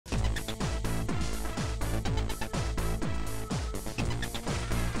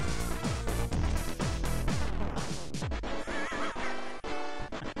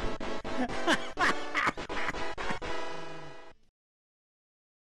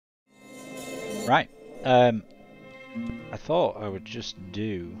Right. I thought I would just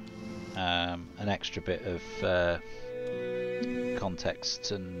do an extra bit of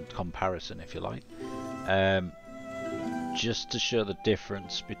context and comparison, if you like, just to show the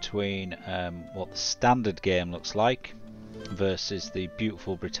difference between what the standard game looks like versus the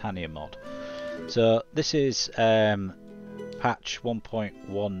Beautiful Britannia mod. So this is patch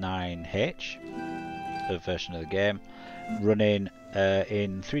 1.19H, the version of the game, running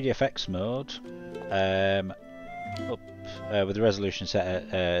in 3DFX mode, with the resolution set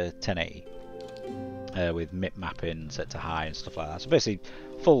at 1080, with MIP mapping set to high and stuff like that. So basically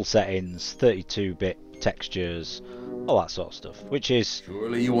full settings, 32-bit textures, all that sort of stuff, which is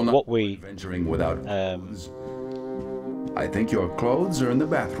surely you will not what we venturing without I think your clothes are in the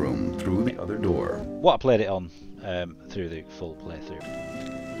bathroom through the other door. What I played it on through the full playthrough.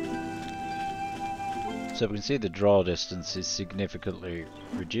 So we can see the draw distance is significantly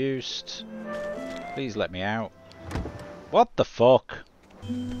reduced. Please let me out. What the fuck?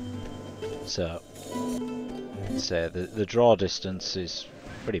 So the draw distance is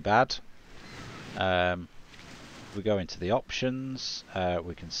pretty bad. We go into the options,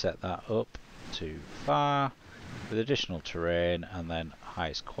 we can set that up to far with additional terrain and then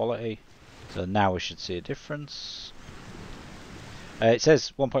highest quality. So now we should see a difference. It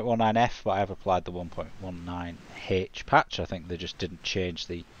says 1.19F, but I have applied the 1.19H patch. I think they just didn't change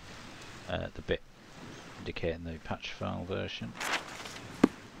the bit indicating the patch file version.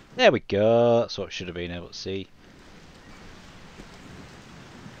 There we go. That's what we should have been able to see.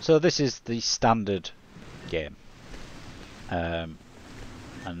 So this is the standard game, and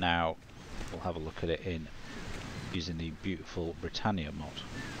now we'll have a look at it in using the Beautiful Britannia mod.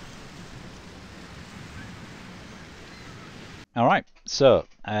 Alright, so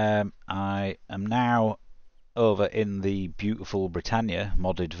I am now over in the Beautiful Britannia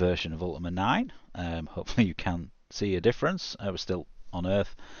modded version of Ultima 9. Hopefully you can see a difference. We're still on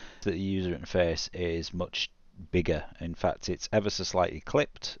Earth. The user interface is much bigger. In fact, it's ever so slightly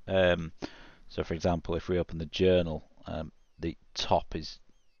clipped. So for example, if we open the journal, the top is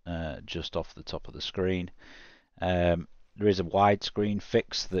just off the top of the screen. There is a widescreen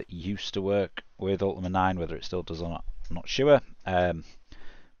fix that used to work with Ultima 9, whether it still does or not, I'm not sure.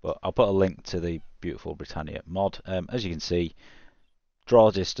 But I'll put a link to the Beautiful Britannia mod. As you can see, draw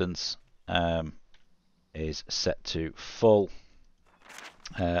distance is set to full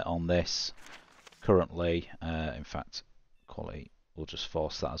on this currently. In fact, quality will just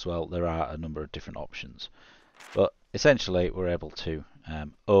force that as well. There are a number of different options, but essentially we're able to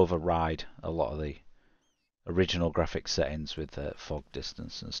override a lot of the original graphics settings with fog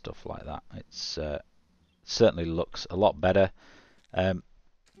distance and stuff like that. It's certainly looks a lot better.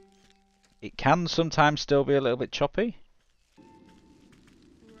 It can sometimes still be a little bit choppy.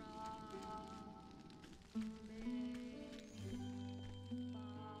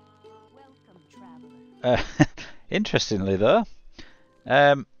 Interestingly though,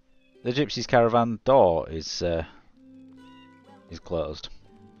 the Gypsy's caravan door is closed.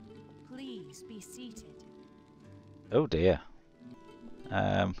 Please be seated. Oh dear.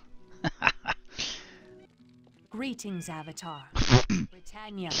 Greetings, Avatar.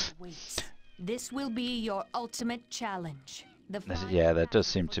 Britannia waits. This will be your ultimate challenge. Yeah, there does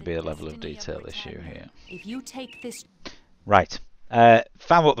seem to be a level of detail issue here. If you take this right,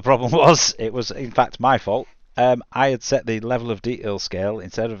 found what the problem was. It was in fact my fault. I had set the level of detail scale,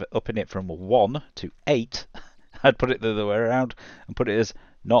 instead of upping it from 1 to 8, I'd put it the other way around and put it as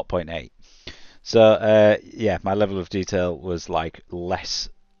 0.8. So yeah, my level of detail was like less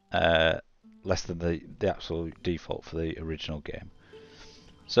than the absolute default for the original game.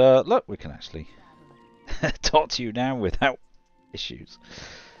 So look, we can actually talk to you now without issues.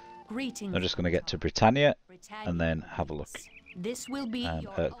 Greetings. I'm just going to get to Britannia and then have a look this will be at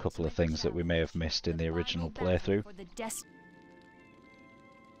a couple of things that we may have missed in the original playthrough.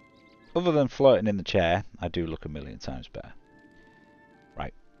 Other than floating in the chair, I do look a million times better.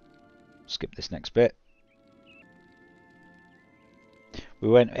 Right, skip this next bit. We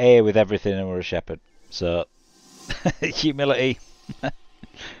went A with everything and we're a shepherd, so humility.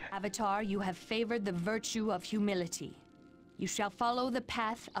 Avatar, you have favored the virtue of humility. You shall follow the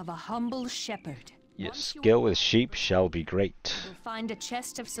path of a humble shepherd. Your skill with sheep shall be great. You'll find a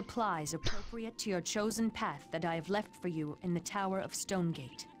chest of supplies appropriate to your chosen path that I have left for you in the Tower of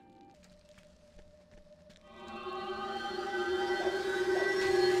Stonegate.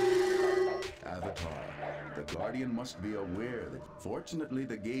 Avatar, the Guardian must be aware that fortunately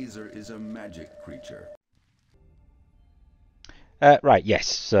the Gazer is a magic creature. Right, yes,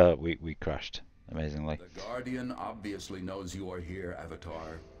 so we crashed, amazingly. The Guardian obviously knows you are here,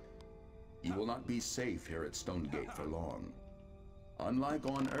 Avatar. You will not be safe here at Stonegate for long. Unlike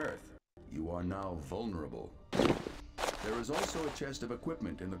on Earth, you are now vulnerable. There is also a chest of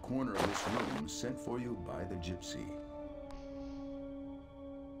equipment in the corner of this room sent for you by the Gypsy.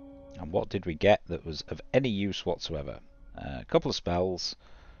 And what did we get that was of any use whatsoever? A couple of spells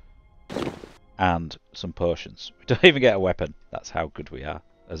and some potions. We don't even get a weapon. That's how good we are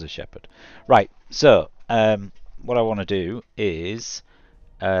as a shepherd. Right, so what I want to do is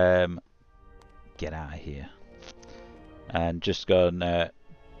get out of here and just go and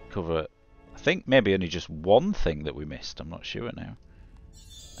cover, I think maybe only just one thing that we missed. I'm not sure now.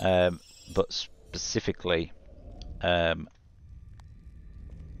 But specifically an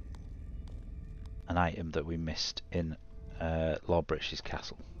item that we missed in Lord British's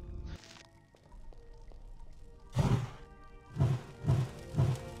castle.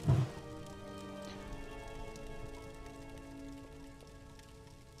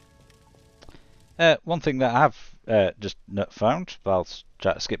 One thing that I've just not found, but I'll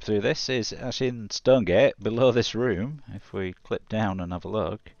try to skip through this, is actually in Stonegate, below this room, if we clip down and have a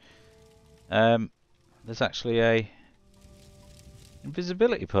look, there's actually a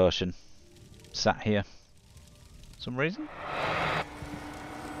invisibility potion sat here for some reason.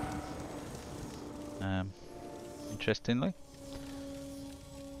 Interestingly.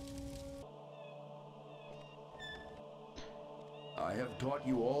 I have taught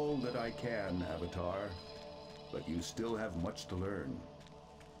you all that I can, Avatar, but you still have much to learn.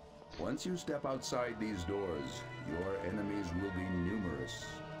 Once you step outside these doors, your enemies will be numerous.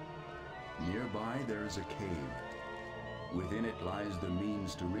 Nearby there is a cave. Within it lies the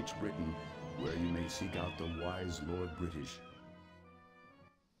means to reach Britain, where you may seek out the wise Lord British.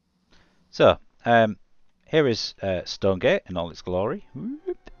 So, here is Stonegate in all its glory.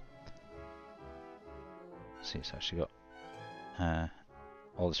 Whoop. See, it's actually got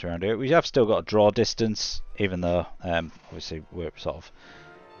all this around here. We have still got a draw distance, even though obviously we're sort of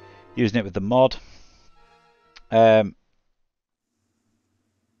using it with the mod. I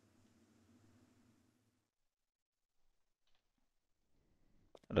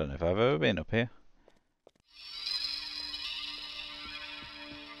don't know if I've ever been up here.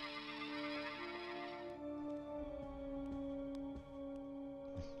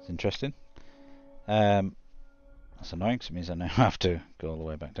 It's interesting. That's annoying because it means I now have to go all the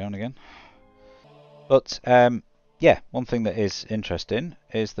way back down again. But yeah, one thing that is interesting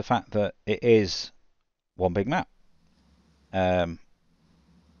is the fact that it is one big map.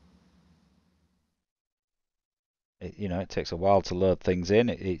 It takes a while to load things in.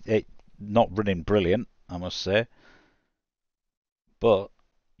 It not running brilliant, I must say, but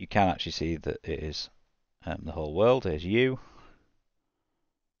you can actually see that it is the whole world. Here's you.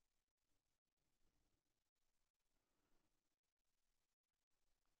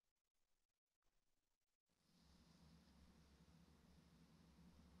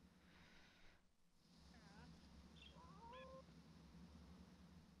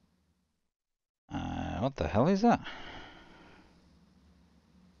 What the hell is that?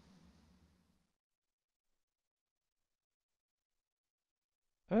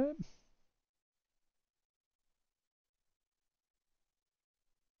 Um,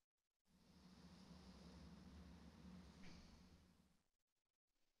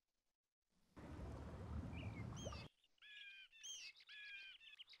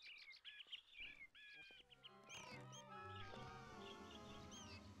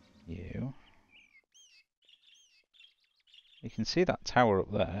 you. You can see that tower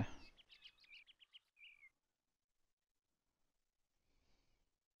up there.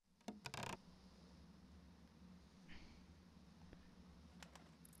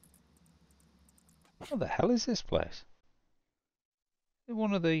 What the hell is this place? Is it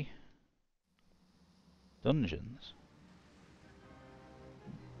one of the dungeons?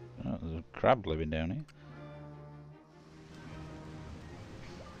 Oh, there's a crab living down here.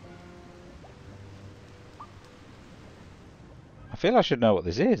 I feel I should know what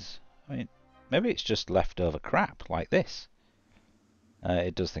this is. I mean, maybe it's just leftover crap like this.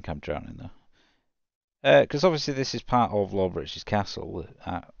 It does think I'm drowning though. Because obviously this is part of Lord British's castle,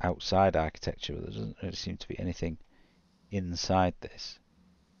 outside architecture, but there doesn't really seem to be anything inside this.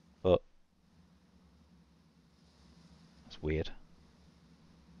 But that's weird.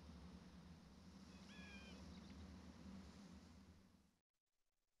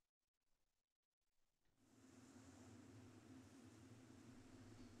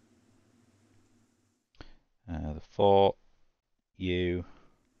 The fort, you.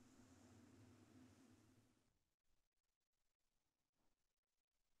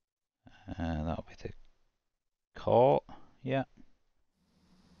 That'll be the court. Yeah.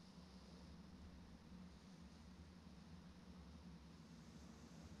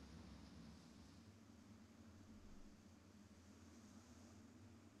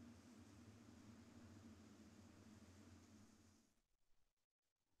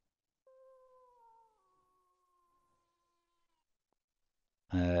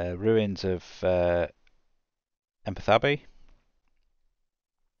 Ruins of Empath Abbey.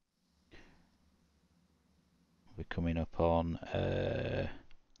 We're coming up on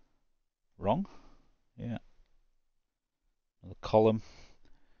wrong. Yeah. The column.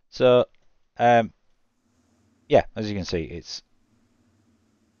 So, yeah, as you can see, it's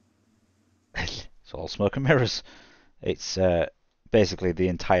it's all smoke and mirrors. It's basically the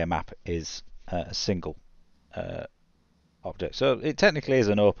entire map is a single object. So it technically is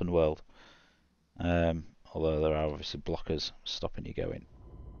an open world, although there are obviously blockers stopping you going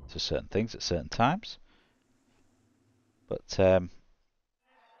to certain things at certain times. But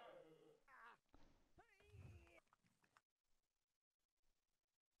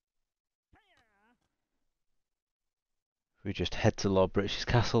we just head to Lord British's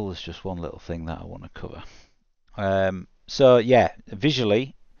castle. There's just one little thing that I want to cover. So yeah,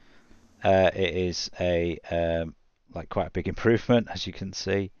 visually, it is a like quite a big improvement, as you can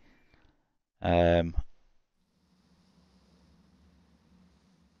see. Yeah,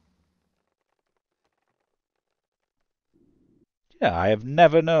 I have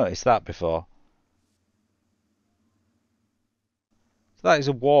never noticed that before. So that is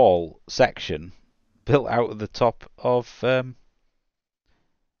a wall section built out of the top of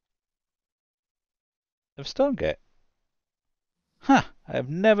Stonegate. Huh, I have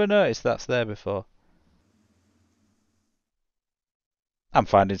never noticed that's there before. I'm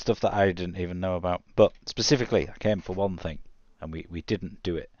finding stuff that I didn't even know about. But specifically, I came for one thing, and we didn't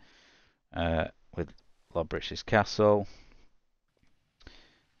do it with Lord British's castle.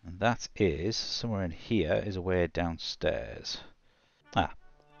 And that is, somewhere in here, is a way downstairs. Ah,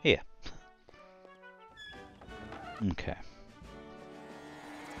 here. Okay.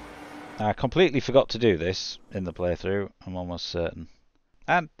 I completely forgot to do this in the playthrough, I'm almost certain.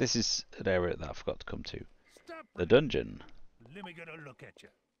 And this is an area that I forgot to come to. The dungeon. Let me get a look at you.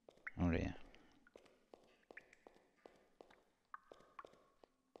 Oh yeah.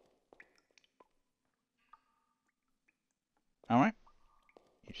 Alright.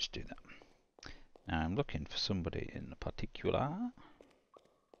 You just do that. Now I'm looking for somebody in particular.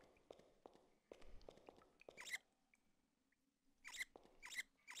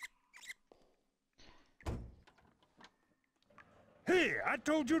 Hey, I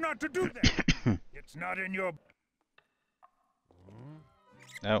told you not to do that. It's not in your...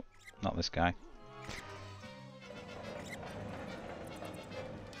 No, not this guy.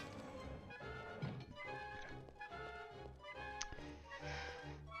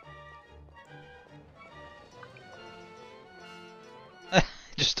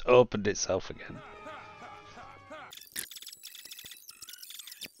 Just opened itself again.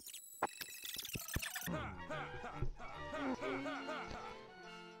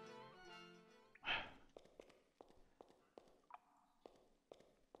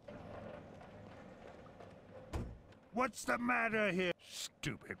 What's the matter here?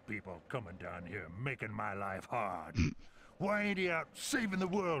 Stupid people coming down here making my life hard. Why ain't he out saving the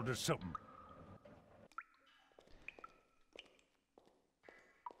world or something?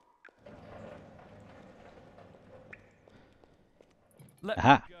 Let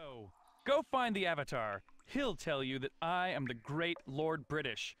Aha. me go. Go find the Avatar. He'll tell you that I am the great Lord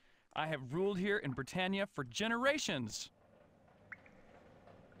British. I have ruled here in Britannia for generations.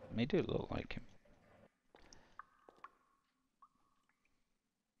 They do look like him.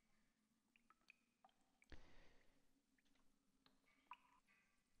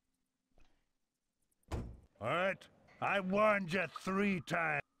 All right? I warned you 3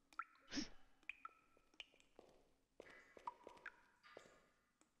 times.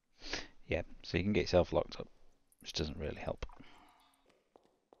 Yeah, so you can get yourself locked up, which doesn't really help.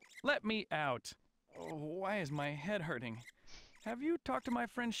 Let me out. Oh, why is my head hurting? Have you talked to my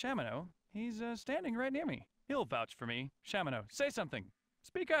friend Shamino? He's standing right near me. He'll vouch for me. Shamino, say something.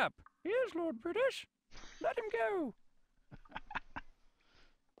 Speak up. Yes, Lord British. Let him go.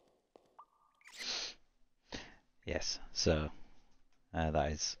 Yes, so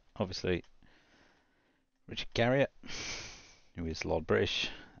that is obviously Richard Garriott, who is Lord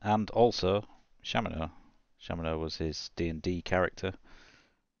British, and also Shamino. Shamino was his D&D character,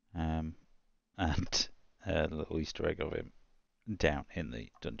 and a little Easter egg of him down in the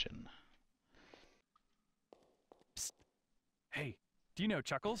dungeon. Psst. Hey, do you know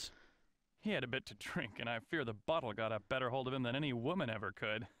Chuckles? He had a bit to drink, and I fear the bottle got a better hold of him than any woman ever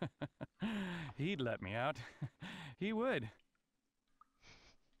could. He'd let me out. He would.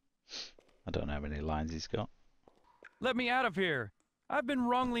 I don't know how many lines he's got. Let me out of here! I've been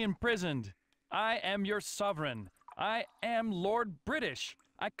wrongly imprisoned. I am your sovereign. I am Lord British.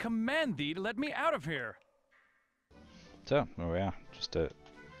 I command thee to let me out of here. So, there we are. Just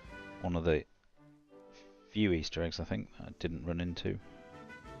one of the few Easter eggs, I think, that I didn't run into.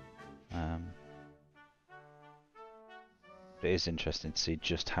 But it is interesting to see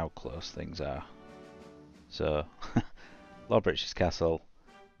just how close things are. So, Lord British's castle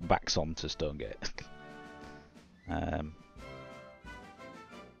backs onto Stonegate.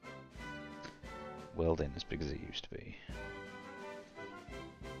 World ain't as big as it used to be.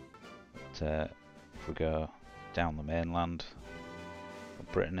 But if we go down the mainland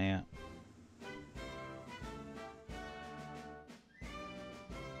of Britain here,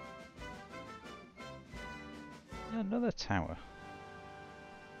 another tower.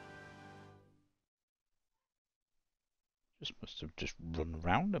 Just must have just run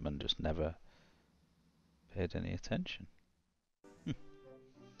around them and just never paid any attention.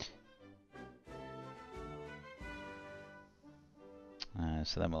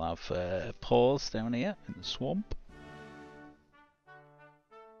 So then we'll have paws down here in the swamp.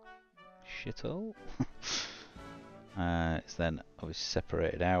 Shithole. It's then obviously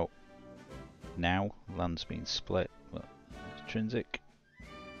separated out. Now land's been split. Well, intrinsic.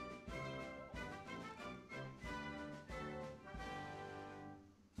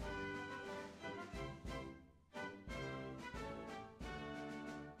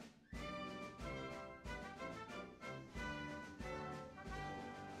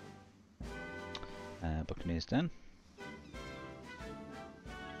 Buccaneers done.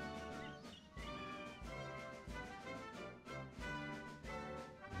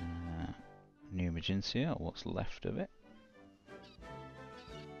 New Magencia, or what's left of it.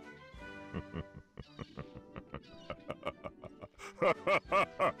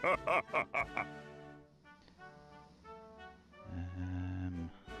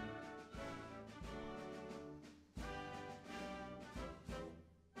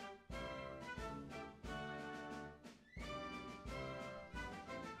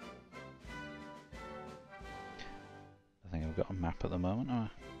 I think I've got a map at the moment.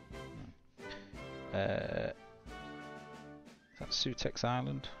 Is that Sutex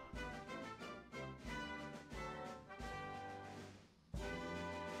Island?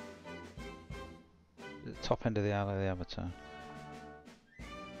 The top end of the Isle of the Avatar.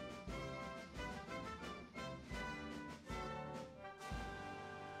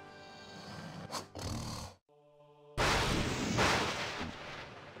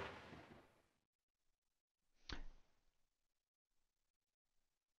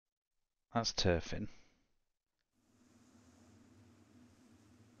 That's turfing.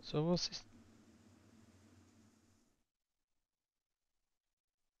 So what's this?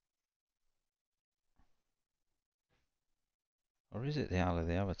 Or is it the Isle of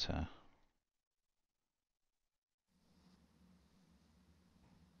the Avatar?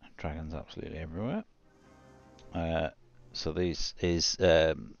 Dragons absolutely everywhere. So this is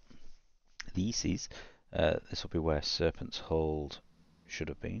this will be where Serpent's Hold should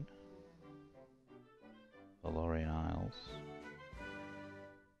have been. Valorian Isles.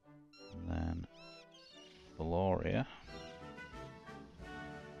 And then Valoria.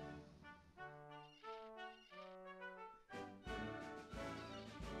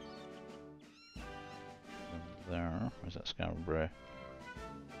 And there, where's that Scarborough?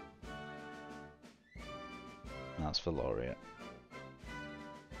 And that's Valoria.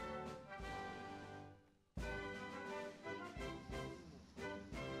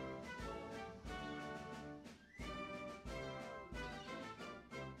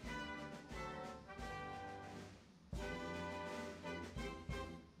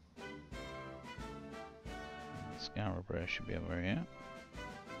 Scarborough should be over here.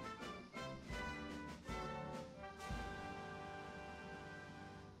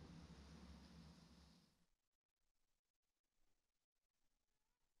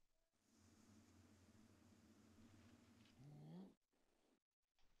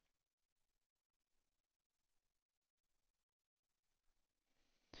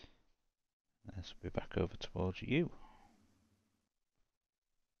 This will be back over towards you.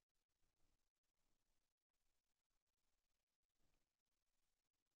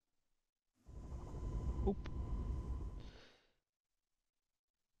 Oop.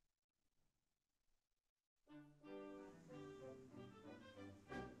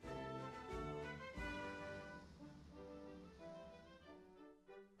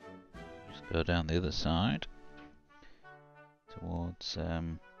 go down the other side towards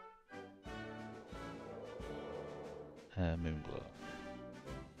Moonglow.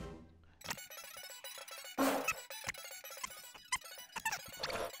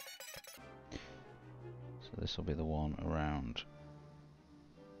 So this will be the one around.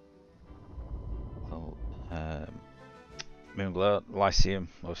 Well, Moonglow, Lyceum,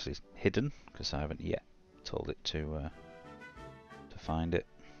 obviously hidden because I haven't yet told it to find it,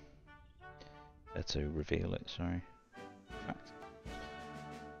 to reveal it. Sorry. In fact.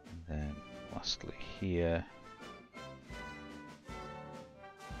 And then lastly here,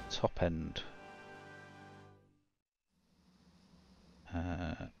 top end.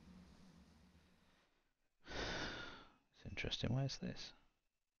 It's interesting. Where's this?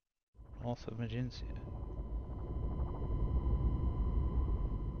 North of Maginsia.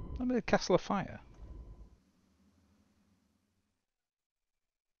 Maybe the Castle of Fire.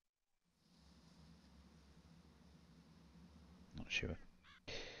 Not sure.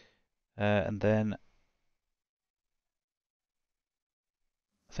 And then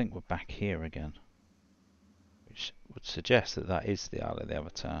I think we're back here again, which would suggest that that is the Isle of the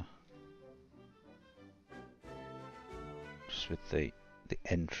Avatar. Just with the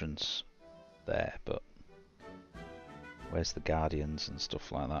entrance there, but where's the Guardians and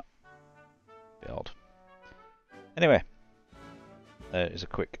stuff like that? Bit odd. Anyway, there's a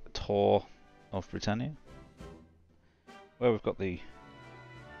quick tour of Britannia, where we've got the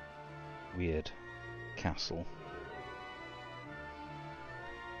weird castle.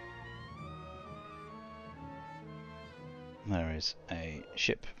 There is a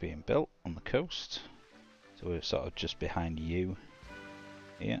ship being built on the coast, so we're sort of just behind you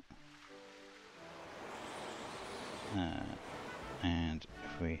here. And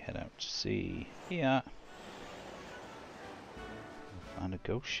if we head out to sea here, we'll find a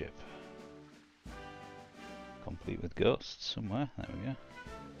ghost ship, complete with ghosts somewhere. There we go.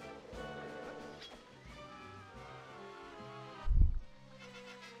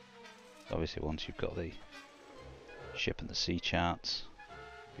 Obviously, once you've got the ship and the sea charts,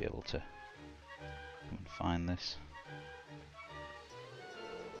 you'll be able to come and find this.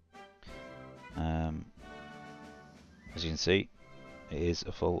 As you can see, it is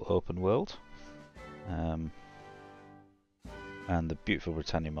a full open world, and the Beautiful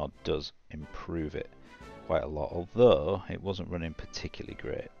Britannia mod does improve it quite a lot, although it wasn't running particularly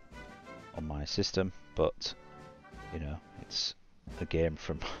great on my system. But you know, it's a game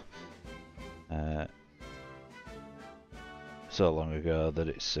from so long ago that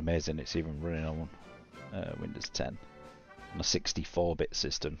it's amazing it's even running on Windows 10 on a 64-bit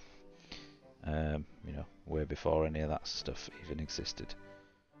system. You know, way before any of that stuff even existed.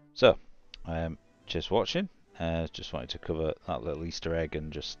 So, cheers for watching. Just wanted to cover that little Easter egg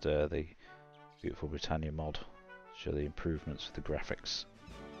and just the Beautiful Britannia mod, show the improvements the graphics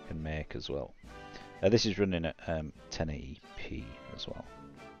can make as well. This is running at 1080p as well.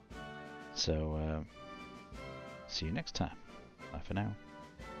 So, see you next time. Bye for now.